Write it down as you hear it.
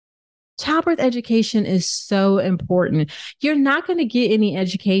Childbirth education is so important. You're not going to get any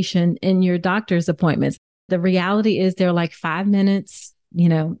education in your doctor's appointments. The reality is they're like 5 minutes,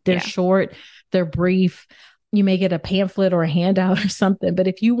 they're short, they're brief. You may get a pamphlet or a handout or something. But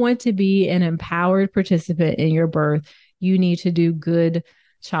if you want to be an empowered participant in your birth, you need to do good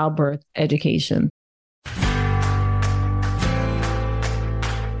childbirth education.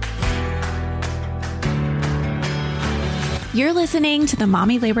 You're listening to the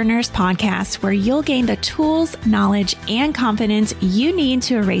Mommy Labor Nurse podcast, where you'll gain the tools, knowledge, and confidence you need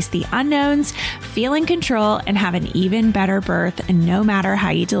to erase the unknowns, feel in control, and have an even better birth, no matter how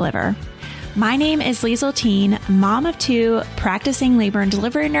you deliver. My name is Liesl Teen, mom of two, practicing labor and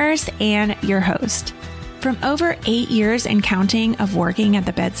delivery nurse, and your host. From over 8 years and counting of working at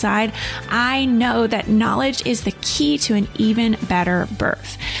the bedside, I know that knowledge is the key to an even better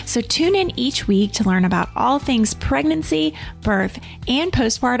birth. So tune in each week to learn about all things pregnancy, birth, and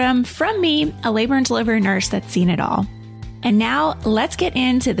postpartum from me, a labor and delivery nurse that's seen it all. And now let's get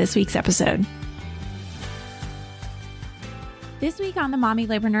into this week's episode. This week on the Mommy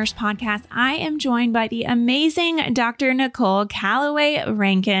Labor Nurse podcast, I am joined by the amazing Dr. Nicole Calloway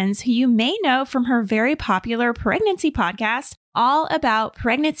Rankins, who you may know from her very popular pregnancy podcast, All About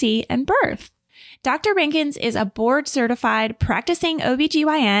Pregnancy and Birth. Dr. Rankins is a board-certified practicing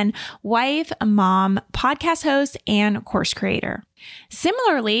OBGYN, wife, mom, podcast host, and course creator.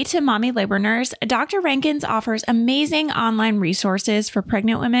 Similarly to Mommy Labor Nurse, Dr. Rankins offers amazing online resources for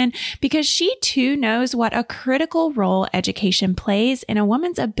pregnant women because she too knows what a critical role education plays in a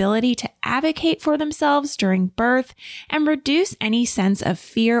woman's ability to advocate for themselves during birth and reduce any sense of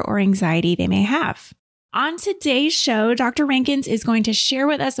fear or anxiety they may have. On today's show, Dr. Rankins is going to share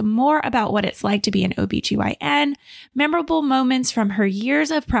with us more about what it's like to be an OBGYN, memorable moments from her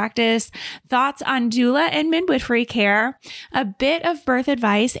years of practice, thoughts on doula and midwifery care, a bit of birth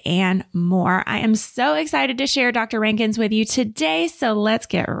advice, and more. I am so excited to share Dr. Rankins with you today, so let's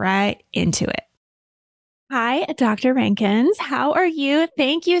get right into it. Hi, Dr. Rankins. How are you?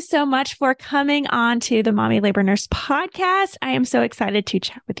 Thank you so much for coming on to the Mommy Labor Nurse podcast. I am so excited to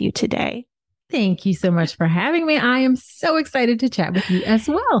chat with you today. Thank you so much for having me. I am so excited to chat with you as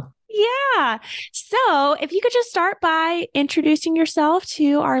well. Yeah. So if you could just start by introducing yourself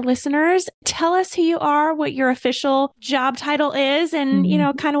to our listeners, tell us who you are, what your official job title is, and,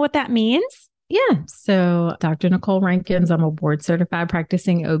 kind of what that means. Yeah. So Dr. Nicole Rankins, I'm a board certified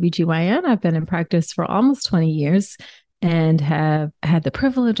practicing OBGYN. I've been in practice for almost 20 years and have had the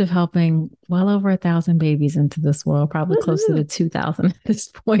privilege of helping well over 1,000 babies into this world, probably closer to 2,000 at this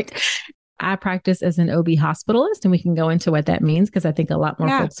point. I practice as an OB hospitalist, and we can go into what that means because I think a lot more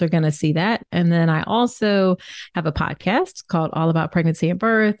folks are going to see that. And then I also have a podcast called All About Pregnancy and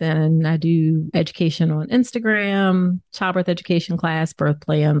Birth, and I do education on Instagram, childbirth education class, birth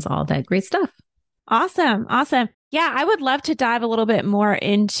plans, all that great stuff. Awesome. Awesome. Yeah, I would love to dive a little bit more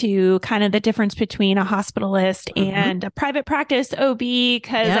into kind of the difference between a hospitalist and a private practice OB,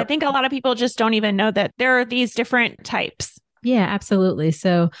 because I think a lot of people just don't even know that there are these different types. Yeah, absolutely.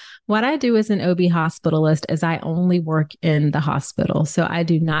 So what I do as an OB hospitalist is I only work in the hospital. So I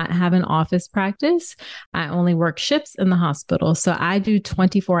do not have an office practice. I only work shifts in the hospital. So I do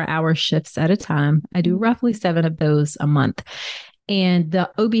 24-hour shifts at a time. I do roughly 7 of those a month. And the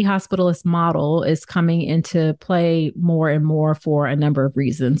OB hospitalist model is coming into play more and more for a number of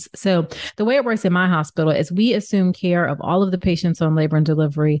reasons. So the way it works in my hospital is we assume care of all of the patients on labor and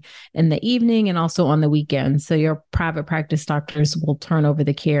delivery in the evening and also on the weekend. So your private practice doctors will turn over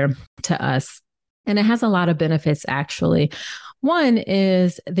the care to us. And it has a lot of benefits, actually. One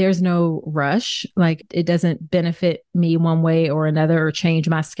is there's no rush. Like, it doesn't benefit me one way or another or change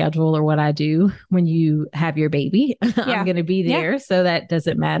my schedule or what I do when you have your baby. I'm going to be there. So that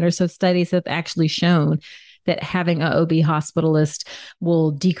doesn't matter. So studies have actually shown that having an OB hospitalist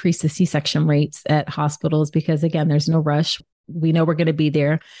will decrease the C-section rates at hospitals because, again, there's no rush. We know we're going to be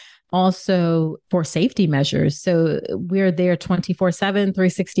there. Also for safety measures. So we're there 24/7,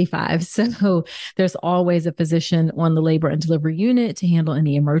 365. So there's always a physician on the labor and delivery unit to handle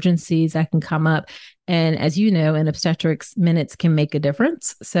any emergencies that can come up. And as you know, in obstetrics, minutes can make a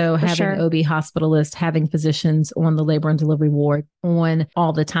difference. So having an OB hospitalist, having physicians on the labor and delivery ward on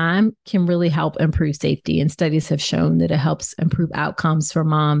all the time can really help improve safety. And studies have shown that it helps improve outcomes for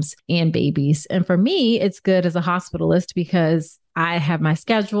moms and babies. And for me, it's good as a hospitalist because I have my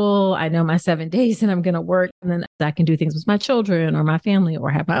schedule. I know my 7 days and I'm going to work, and then I can do things with my children or my family or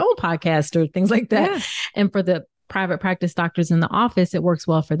have my own podcast or things like that. Yeah. And for the private practice doctors in the office, it works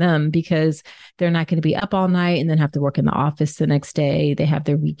well for them because they're not going to be up all night and then have to work in the office the next day. They have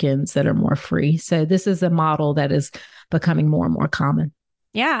their weekends that are more free. So this is a model that is becoming more and more common.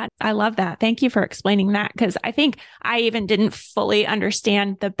 Yeah, I love that. Thank you for explaining that, because I think I even didn't fully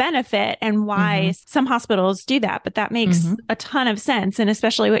understand the benefit and why some hospitals do that. But that makes a ton of sense. And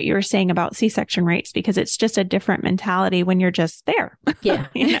especially what you were saying about C-section rates, because it's just a different mentality when you're just there. Yeah,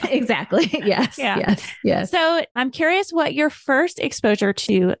 exactly. Yes. Yeah. Yes. Yes. So I'm curious what your first exposure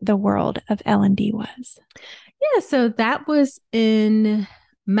to the world of L&D was. Yeah. So that was in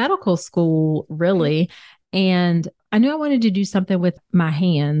medical school, really. And I knew I wanted to do something with my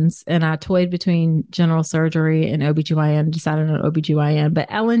hands, and I toyed between general surgery and OBGYN, decided on OBGYN. But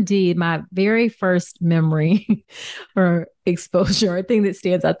L&D, my very first memory or exposure, or thing that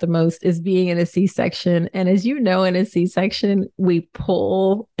stands out the most, is being in a C-section. And as you know, in a C-section, we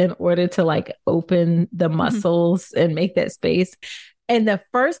pull in order to like open the muscles and make that space. And the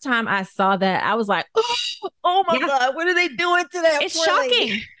first time I saw that, I was like, oh my God, what are they doing to that? It's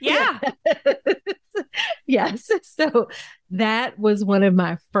shocking. Yeah. Yes. So that was one of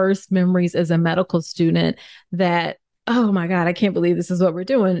my first memories as a medical student that, oh my God, I can't believe this is what we're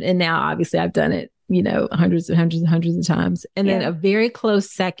doing. And now obviously I've done it, hundreds and hundreds and hundreds of times. And then a very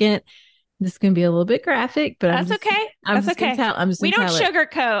close second, this can be a little bit graphic, but that's okay. I'm just going to tell. We don't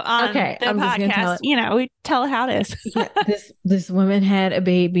sugarcoat on the podcast. We tell it how it is. This woman had a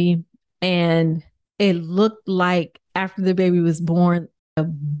baby, and it looked like after the baby was born, a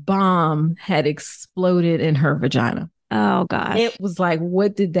bomb had exploded in her vagina. Oh gosh. It was like,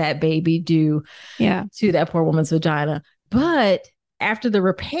 what did that baby do to that poor woman's vagina? But after the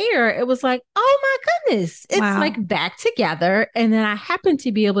repair, it was like, oh my goodness, it's like back together. And then I happened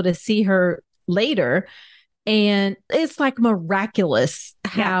to be able to see her later. And it's like miraculous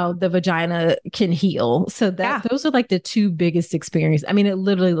how the vagina can heal. So those are like the two biggest experiences. I mean, it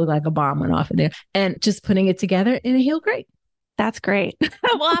literally looked like a bomb went off in there, and just putting it together, and it healed great. That's great.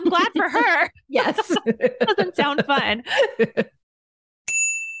 Well, I'm glad for her. Yes. Doesn't sound fun.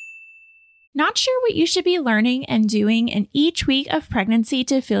 Not sure what you should be learning and doing in each week of pregnancy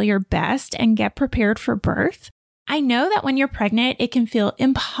to feel your best and get prepared for birth? I know that when you're pregnant, it can feel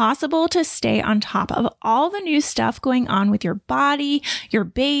impossible to stay on top of all the new stuff going on with your body, your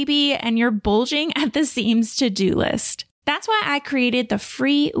baby, and your bulging at the seams to-do list. That's why I created the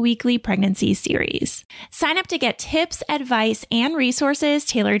free weekly pregnancy series. Sign up to get tips, advice, and resources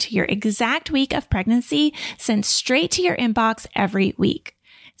tailored to your exact week of pregnancy sent straight to your inbox every week.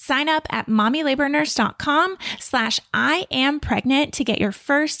 Sign up at mommylabornurse.com/IamPregnant to get your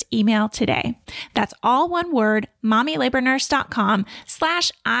first email today. That's all one word,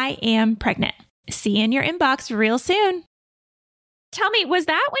 mommylabornurse.com/IamPregnant. See you in your inbox real soon. Tell me, was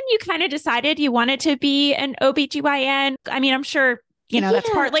that when you kind of decided you wanted to be an OBGYN? I mean, I'm sure, that's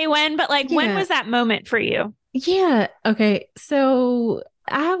partly when, but when was that moment for you? Yeah. Okay. So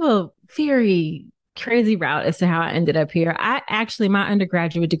I have a very crazy route as to how I ended up here. My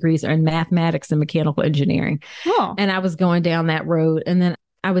undergraduate degrees are in mathematics and mechanical engineering. Oh. And I was going down that road. And then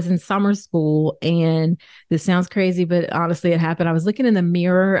I was in summer school, and this sounds crazy, but honestly, it happened. I was looking in the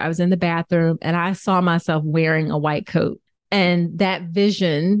mirror. I was in the bathroom, and I saw myself wearing a white coat. And that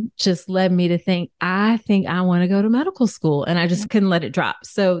vision just led me to think I want to go to medical school. And I just couldn't let it drop.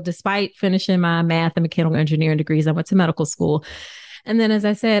 So despite finishing my math and mechanical engineering degrees, I went to medical school. And then, as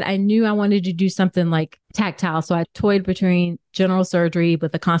I said, I knew I wanted to do something like tactile. So I toyed between general surgery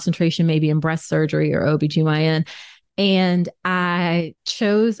with a concentration maybe in breast surgery or OBGYN. And I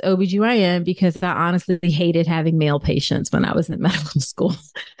chose OBGYN because I honestly hated having male patients when I was in medical school.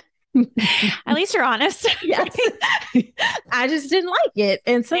 At least you're honest. Yes. I just didn't like it.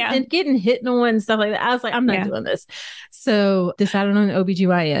 And and getting hit on and stuff like that, I was like, I'm not doing this. So decided on an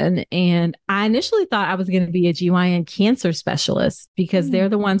OBGYN. And I initially thought I was going to be a GYN cancer specialist because they're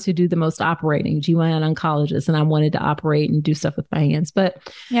the ones who do the most operating, GYN oncologists. And I wanted to operate and do stuff with my hands. But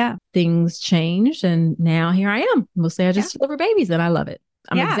things changed. And now here I am. Mostly I just deliver babies, and I love it.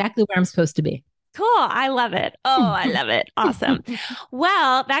 I'm exactly where I'm supposed to be. Cool. I love it. Oh, I love it. Awesome.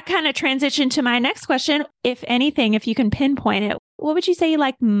 Well, that kind of transitioned to my next question. If anything, if you can pinpoint it, what would you say you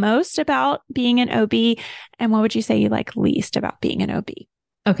like most about being an OB? And what would you say you like least about being an OB?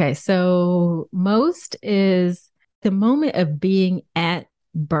 Okay. So most is the moment of being at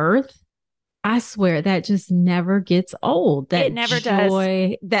birth. I swear that just never gets old. That it never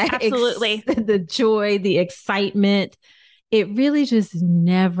joy, does. Absolutely. The joy, the excitement, it really just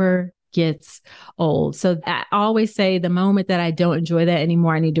never gets old. So I always say the moment that I don't enjoy that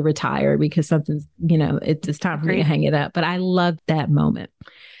anymore, I need to retire because something's, it's time for me to hang it up. But I love that moment.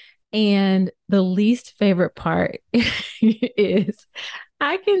 And the least favorite part is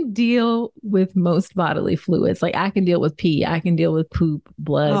I can deal with most bodily fluids. Like I can deal with pee, I can deal with poop,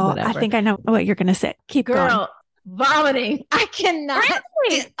 blood, whatever. I think I know what you're going to say. Keep going. vomiting. I cannot.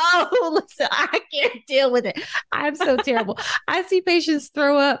 Really? Listen, I can't deal with it. I'm so terrible. I see patients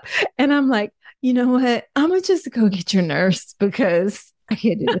throw up and I'm like, you know what? I'm going to just go get your nurse because I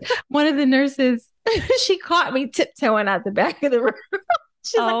can't do it. One of the nurses, she caught me tiptoeing out the back of the room.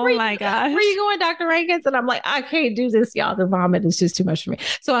 She's like, my gosh. Where you going, Dr. Rankins? And I'm like, I can't do this, y'all. The vomit is just too much for me.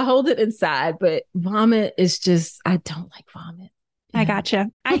 So I hold it inside, but vomit is just, I don't like vomit. I gotcha.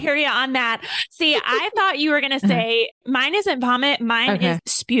 I hear you on that. See, I thought you were going to say mine isn't vomit. Mine is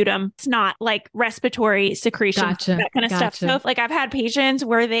sputum. It's not like respiratory secretion, that kind of stuff. So like I've had patients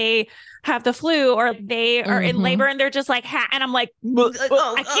where they have the flu or they are in labor and they're just like, and I'm like,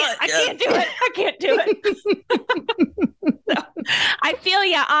 I can't do it. I can't do it. So I feel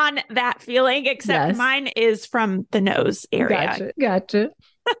you on that feeling, except mine is from the nose area. Gotcha.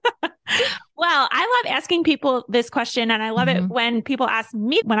 Well, I love asking people this question, and I love it when people ask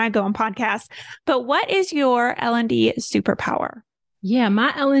me when I go on podcasts, but what is your L&D superpower? Yeah,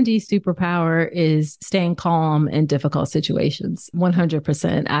 my L&D superpower is staying calm in difficult situations.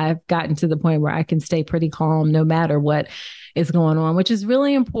 100%. I've gotten to the point where I can stay pretty calm no matter what is going on, which is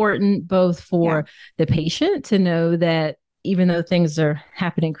really important both for the patient to know that even though things are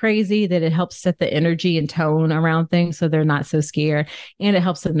happening crazy, that it helps set the energy and tone around things so they're not so scared. And it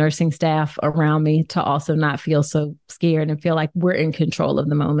helps the nursing staff around me to also not feel so scared and feel like we're in control of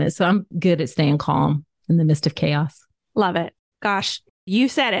the moment. So I'm good at staying calm in the midst of chaos. Love it. Gosh, you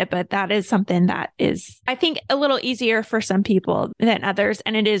said it, but that is something that is, I think, a little easier for some people than others.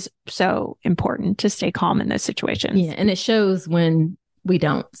 And it is so important to stay calm in those situations. Yeah. And it shows when we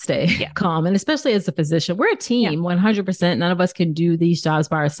don't stay calm. And especially as a physician, we're a team, 100%. None of us can do these jobs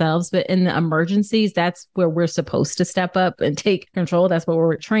by ourselves. But in the emergencies, that's where we're supposed to step up and take control. That's what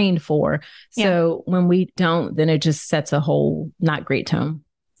we're trained for. So when we don't, then it just sets a whole not great tone.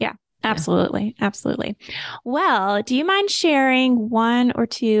 Yeah, absolutely. Absolutely. Well, do you mind sharing one or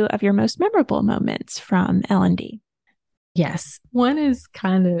two of your most memorable moments from L&D? Yes. One is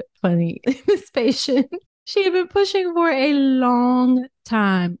kind of funny. This patient, she had been pushing for a long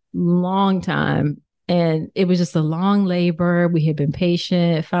time. And it was just a long labor. We had been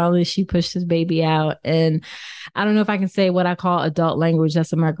patient. Finally, she pushed this baby out. And I don't know if I can say what I call adult language.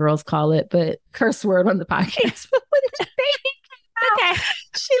 That's what my girls call it, but curse word on the podcast. But when the baby came out,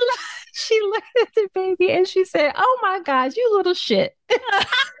 she looked at the baby and she said, "Oh my God, you little shit." It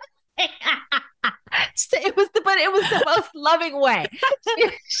was the most loving way.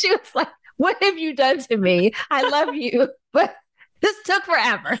 She was like, "What have you done to me? I love you, but this took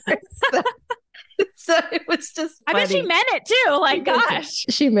forever." So it was just funny. I bet she meant it too. Like, gosh.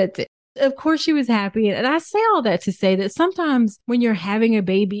 She meant it. Of course she was happy. And I say all that to say that sometimes when you're having a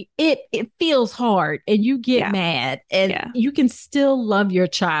baby, it feels hard and you get mad and you can still love your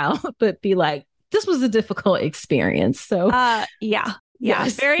child, but be like, this was a difficult experience. So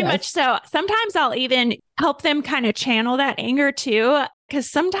Yes, very much so. Sometimes I'll even help them kind of channel that anger too, because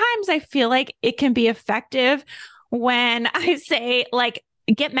sometimes I feel like it can be effective when I say, like,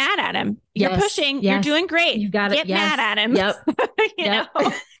 get mad at him. You're pushing. You're doing great. You got it. Get mad at him. Yep. you know?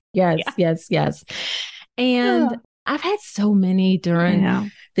 Yes. And I've had so many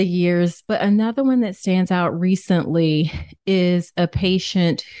during the years, but another one that stands out recently is a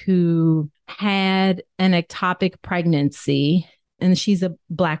patient who had an ectopic pregnancy. And she's a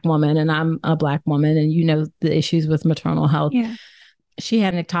Black woman and I'm a Black woman. And you know the issues with maternal health. Yeah. She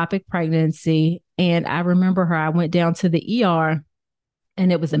had an ectopic pregnancy. And I remember her, I went down to the ER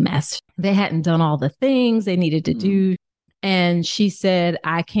and it was a mess. They hadn't done all the things they needed to do. And she said,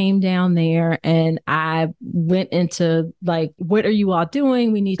 I came down there and I went into like, what are you all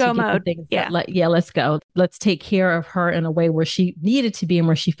doing? We need to get the things. Let's go. Let's take care of her in a way where she needed to be and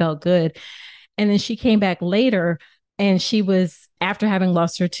where she felt good. And then she came back later and she was, after having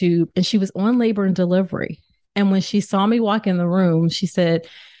lost her tube, and she was on labor and delivery. And when she saw me walk in the room, she said,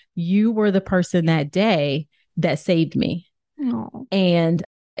 "You were the person that day that saved me." Aww. And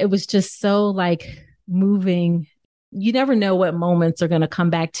it was just so like moving. You never know what moments are going to come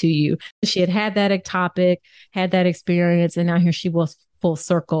back to you. She had that ectopic, had that experience, and now here she was full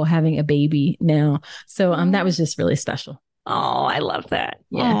circle having a baby now. So that was just really special. Oh, I love that.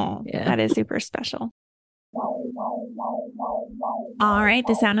 Yeah. That is super special. All right.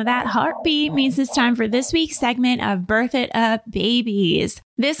 The sound of that heartbeat means it's time for this week's segment of Birth It Up Babies.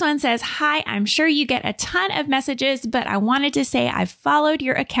 This one says, "Hi, I'm sure you get a ton of messages, but I wanted to say I've followed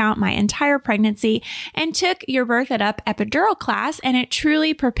your account my entire pregnancy and took your Birth It Up epidural class, and it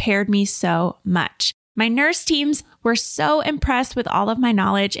truly prepared me so much. My nurse teams were so impressed with all of my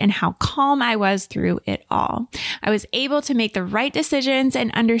knowledge and how calm I was through it all. I was able to make the right decisions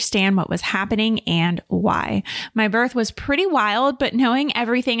and understand what was happening and why. My birth was pretty wild, but knowing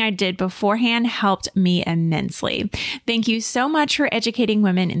everything I did beforehand helped me immensely. Thank you so much for educating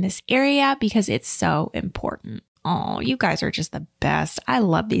women in this area because it's so important. Oh, you guys are just the best. I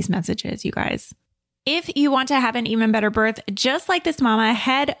love these messages, you guys. If you want to have an even better birth, just like this mama,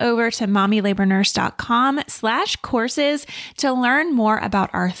 head over to mommylabornurse.com/courses to learn more about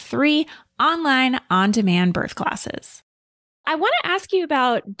our 3 online on-demand birth classes. I want to ask you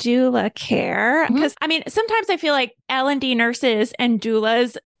about doula care because sometimes I feel like L&D nurses and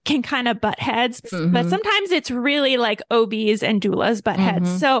doulas can kind of butt heads, but sometimes it's really like OBs and doulas butt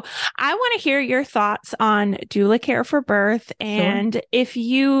heads. So I want to hear your thoughts on doula care for birth. And if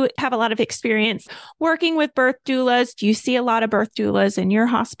you have a lot of experience working with birth doulas, do you see a lot of birth doulas in your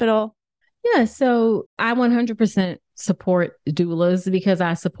hospital? Yeah, so I 100% support doulas because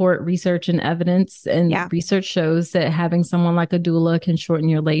I support research and evidence. And research shows that having someone like a doula can shorten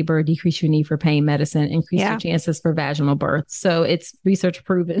your labor, decrease your need for pain medicine, increase your chances for vaginal birth. So it's research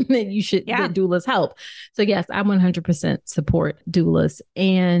proven that you should that doulas help. So yes, I 100% support doulas.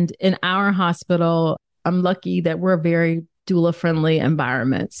 And in our hospital, I'm lucky that we're a very doula-friendly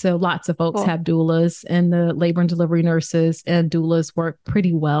environment. So lots of folks have doulas, and the labor and delivery nurses and doulas work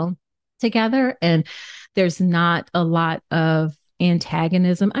pretty well together. And there's not a lot of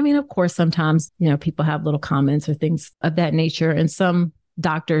antagonism. I mean, of course, sometimes, people have little comments or things of that nature, and some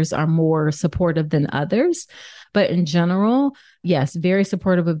doctors are more supportive than others. But in general, yes, very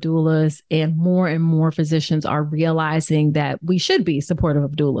supportive of doulas, and more physicians are realizing that we should be supportive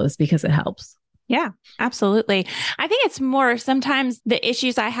of doulas because it helps. Yeah, absolutely. I think it's more sometimes the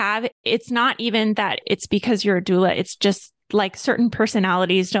issues I have, it's not even that it's because you're a doula. It's just like certain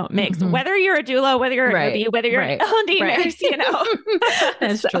personalities don't mix, whether you're a doula, whether you're an OB, whether you're an L&D nurse,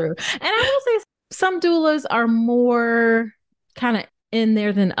 That's true. And I will say some doulas are more kind of in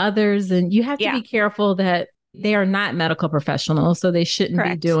there than others. And you have to be careful that they are not medical professionals. So they shouldn't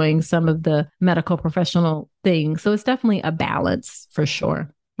be doing some of the medical professional things. So it's definitely a balance for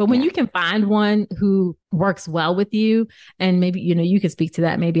sure. But when you can find one who works well with you, and maybe, you can speak to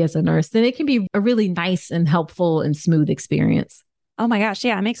that maybe as a nurse, then it can be a really nice and helpful and smooth experience. Oh my gosh.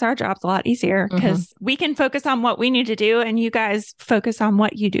 Yeah. It makes our jobs a lot easier because we can focus on what we need to do and you guys focus on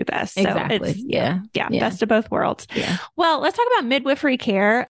what you do best. So exactly. It's, best of both worlds. Yeah. Well, let's talk about midwifery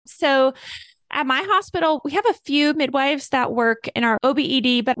care. So at my hospital, we have a few midwives that work in our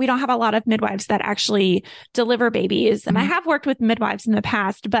OB/ED, but we don't have a lot of midwives that actually deliver babies. And I have worked with midwives in the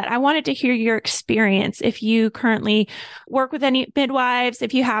past, but I wanted to hear your experience. If you currently work with any midwives,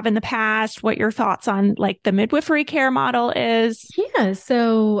 if you have in the past, what your thoughts on like the midwifery care model is. Yeah.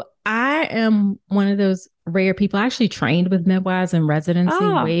 So I am one of those rare people. I actually trained with midwives in residency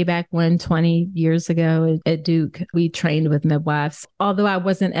way back when, 20 years ago at Duke. We trained with midwives. Although I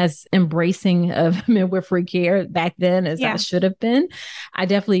wasn't as embracing of midwifery care back then as I should have been, I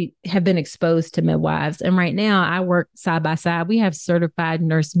definitely have been exposed to midwives. And right now I work side by side. We have certified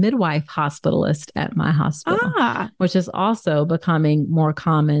nurse midwife hospitalist at my hospital, which is also becoming more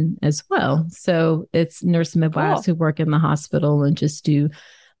common as well. So it's nurse midwives who work in the hospital and just do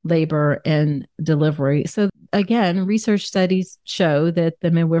labor and delivery. So again, research studies show that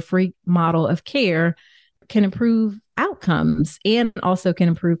the midwifery model of care can improve outcomes and also can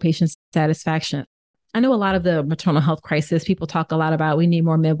improve patient satisfaction. I know a lot of the maternal health crisis, people talk a lot about we need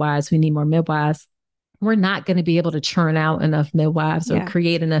more midwives, we need more midwives. We're not going to be able to churn out enough midwives or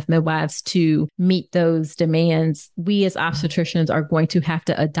create enough midwives to meet those demands. We as obstetricians are going to have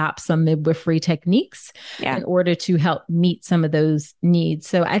to adopt some midwifery techniques in order to help meet some of those needs.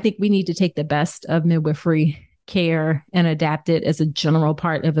 So I think we need to take the best of midwifery care and adapt it as a general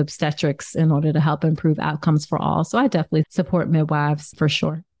part of obstetrics in order to help improve outcomes for all. So I definitely support midwives for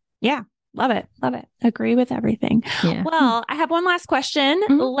sure. Yeah. Love it. Love it. Agree with everything. Yeah. Well, I have one last question.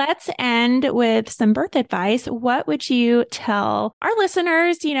 Let's end with some birth advice. What would you tell our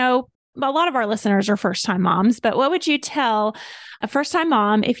listeners? A lot of our listeners are first-time moms, but what would you tell a first-time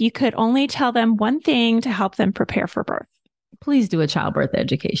mom if you could only tell them one thing to help them prepare for birth? Please do a childbirth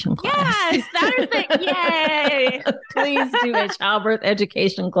education class. Yes, that is it. Yay. Please do a childbirth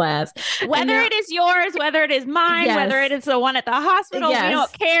education class. Whether it is yours, whether it is mine, whether it is the one at the hospital, we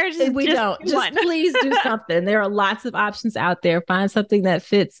don't care. Just please do something. There are lots of options out there. Find something that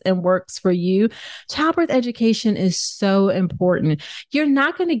fits and works for you. Childbirth education is so important. You're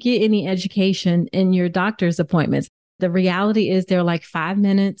not going to get any education in your doctor's appointments. The reality is they're like 5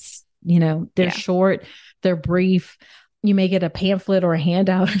 minutes, they're short, they're brief. you may get a pamphlet or a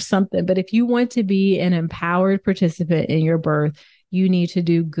handout or something. But if you want to be an empowered participant in your birth, you need to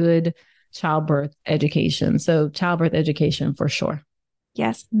do good childbirth education. So childbirth education for sure.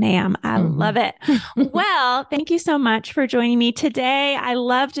 Yes, ma'am. I love it. Well, thank you so much for joining me today. I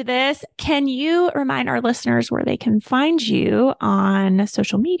loved this. Can you remind our listeners where they can find you on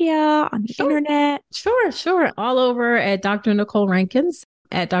social media, on the internet? Sure. All over at Dr. Nicole Rankins,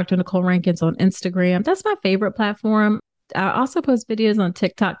 at Dr. Nicole Rankins on Instagram. That's my favorite platform. I also post videos on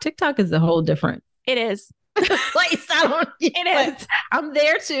TikTok. TikTok is a whole different. It is. Place. It is. I'm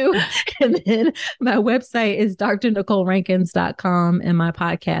there too. And then my website is drnicolerankins.com and my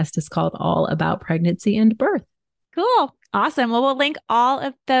podcast is called All About Pregnancy and Birth. Cool. Awesome. Well, we'll link all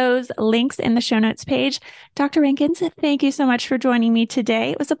of those links in the show notes page. Dr. Rankins, thank you so much for joining me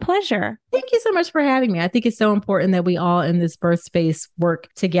today. It was a pleasure. Thank you so much for having me. I think it's so important that we all in this birth space work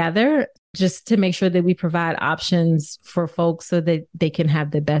together just to make sure that we provide options for folks so that they can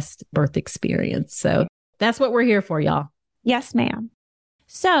have the best birth experience. So that's what we're here for, y'all. Yes, ma'am.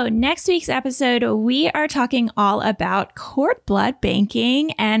 So next week's episode, we are talking all about cord blood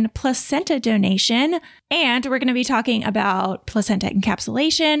banking and placenta donation. And we're going to be talking about placenta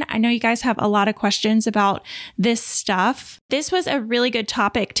encapsulation. I know you guys have a lot of questions about this stuff. This was a really good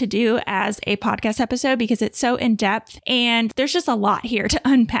topic to do as a podcast episode because it's so in depth and there's just a lot here to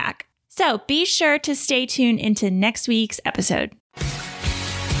unpack. So be sure to stay tuned into next week's episode.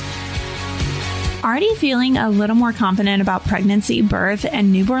 Already feeling a little more confident about pregnancy, birth,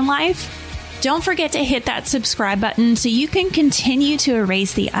 and newborn life? Don't forget to hit that subscribe button so you can continue to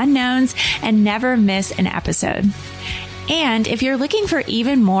erase the unknowns and never miss an episode. And if you're looking for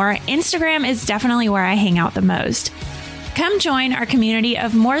even more, Instagram is definitely where I hang out the most. Come join our community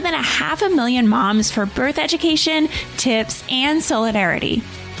of more than 500,000 moms for birth education, tips, and solidarity.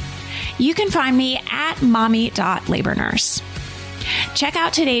 You can find me at mommy.labornurse. Check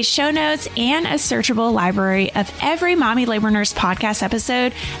out today's show notes and a searchable library of every Mommy Labor Nurse podcast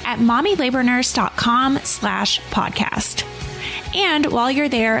episode at mommylabornurse.com/podcast. And while you're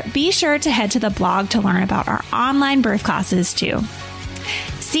there, be sure to head to the blog to learn about our online birth classes too.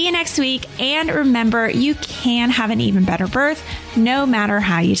 See you next week. And remember, you can have an even better birth no matter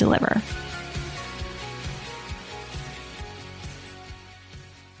how you deliver.